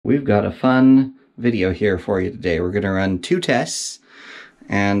We've got a fun video here for you today. We're going to run 2 tests,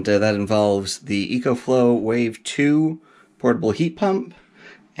 and that involves the EcoFlow Wave 2 portable heat pump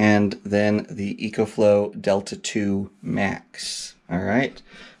and then the EcoFlow Delta 2 Max. Alright,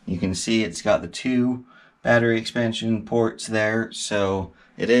 you can see it's got the 2 battery expansion ports there, so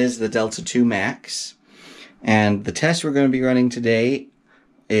it is the Delta 2 Max. And the test we're going to be running today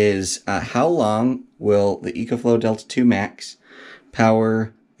is how long will the EcoFlow Delta 2 Max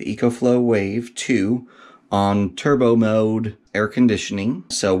power the EcoFlow Wave 2 on turbo mode air conditioning.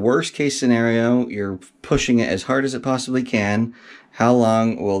 So worst case scenario, you're pushing it as hard as it possibly can. How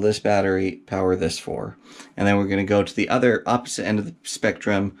long will this battery power this for? And then we're going to go to the other opposite end of the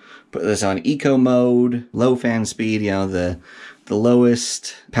spectrum, put this on eco mode, low fan speed, you know, the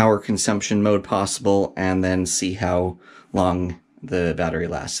lowest power consumption mode possible, and then see how long the battery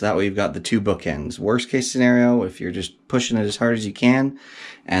lasts. So that way you've got the 2 bookends. Worst case scenario, if you're just pushing it as hard as you can,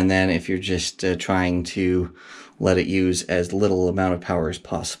 and then if you're just trying to let it use as little amount of power as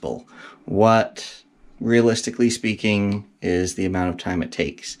possible. What, realistically speaking, is the amount of time it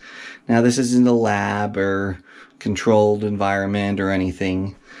takes. Now, this isn't a lab or controlled environment or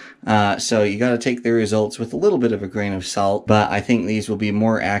anything, so you got to take the results with a little bit of a grain of salt, but I think these will be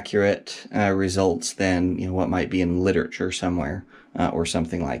more accurate results than, you know, what might be in literature somewhere or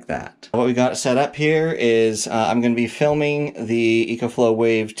something like that. What we got set up here is I'm going to be filming the EcoFlow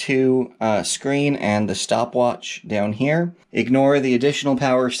Wave 2 screen and the stopwatch down here. Ignore the additional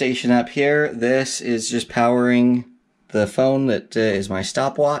power station up here. This is just powering the phone that is my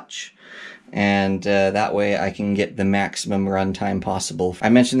stopwatch. And that way I can get the maximum runtime possible. I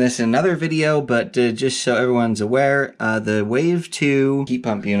mentioned this in another video, but just so everyone's aware, the Wave 2 heat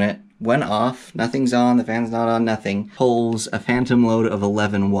pump unit went off, nothing's on, the fan's not on, nothing, pulls a phantom load of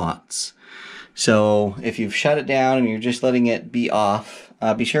 11 watts. So if you've shut it down and you're just letting it be off,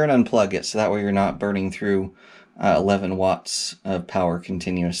 be sure and unplug it so that way you're not burning through 11 watts of power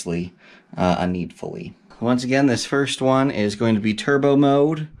continuously, unneedfully. Once again, this first one is going to be turbo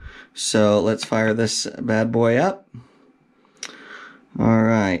mode. So let's fire this bad boy up.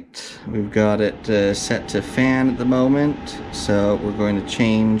 Alright, we've got it set to fan at the moment, so we're going to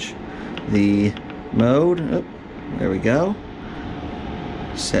change the mode. Oh, there we go.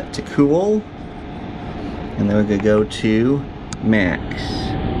 Set to cool. And then we're going to go to max.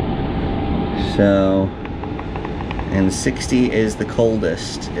 So, and 60 is the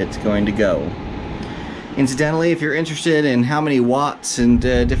coldest it's going to go. Incidentally, if you're interested in how many watts and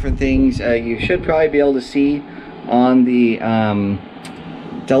different things, you should probably be able to see on the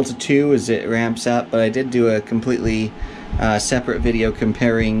Delta 2 as it ramps up, but I did do a completely separate video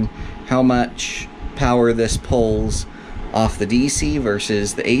comparing how much power this pulls off the DC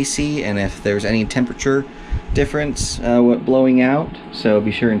versus the AC, and if there's any temperature difference blowing out, so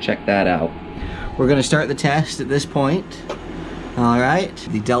be sure and check that out. We're going to start the test at this point. Alright,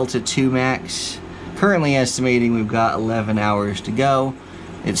 the Delta 2 Max. Currently estimating we've got 11 hours to go.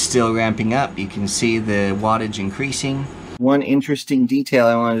 It's still ramping up. You can see the wattage increasing. One interesting detail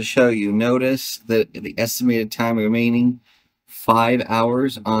I wanted to show you. Notice that the estimated time remaining 5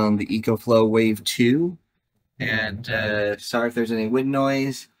 hours on the EcoFlow Wave 2. And sorry if there's any wind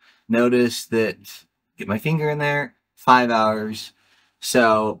noise. Notice that, get my finger in there, 5 hours.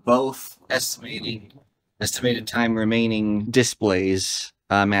 So both estimated time remaining displays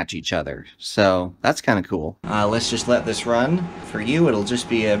match each other, so that's kind of cool. Let's just let this run. For you, it'll just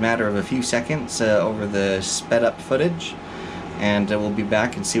be a matter of a few seconds over the sped up footage, and we'll be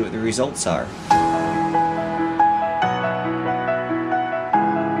back and see what the results are.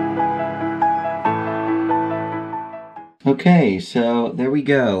 Okay, so there we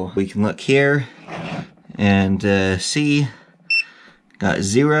go. We can look here and see, got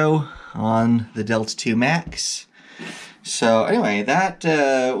 0 on the Delta 2 Max. So anyway, that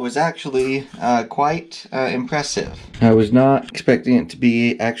was actually quite impressive. I was not expecting it to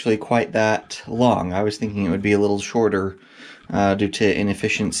be actually quite that long. I was thinking it would be a little shorter due to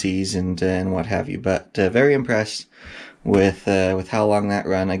inefficiencies and what have you. But very impressed with how long that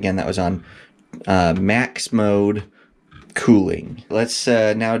run. Again, that was on max mode cooling. Let's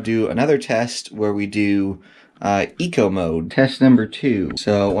now do another test where we do eco mode. Test number 2.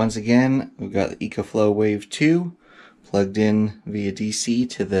 So once again, we've got the EcoFlow Wave 2. Plugged in via DC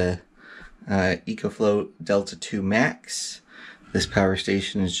to the EcoFlow Delta 2 Max. This power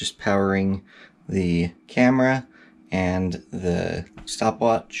station is just powering the camera and the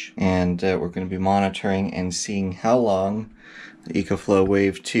stopwatch, and we're going to be monitoring and seeing how long the EcoFlow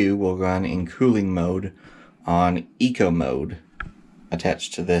Wave 2 will run in cooling mode on eco mode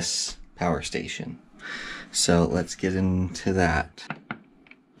attached to this power station. So let's get into that.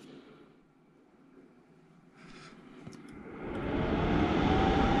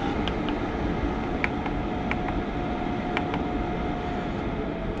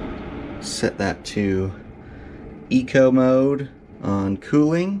 set that to eco mode on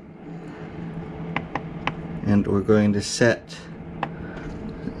cooling, and we're going to set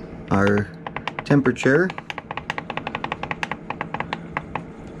our temperature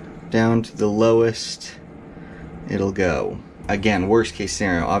down to the lowest it'll go. Again, worst case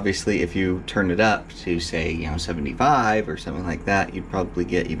scenario, obviously if you turn it up to say 75 or something like that, you'd probably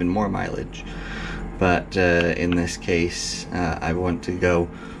get even more mileage. But in this case, I want to go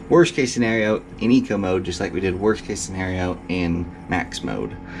worst case scenario in eco mode, just like we did worst case scenario in max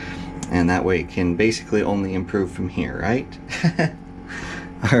mode. And that way it can basically only improve from here, right?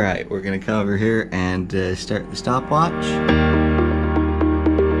 Alright, we're going to come over here and start the stopwatch.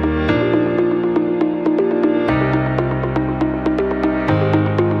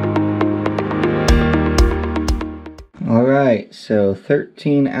 Alright, so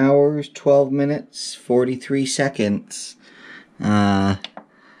 13 hours, 12 minutes, 43 seconds.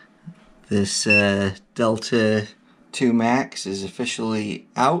 This Delta 2 Max is officially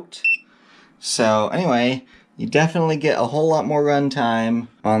out. So anyway, you definitely get a whole lot more runtime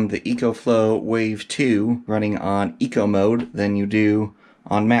on the EcoFlow Wave 2 running on Eco mode than you do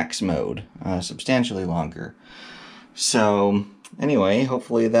on Max mode. Substantially longer. So anyway,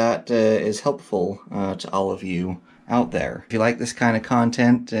 hopefully that is helpful to all of you out there. If you like this kind of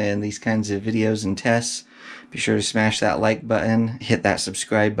content and these kinds of videos and tests, be sure to smash that like button, hit that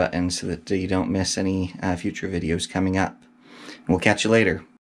subscribe button so that you don't miss any future videos coming up. We'll catch you later.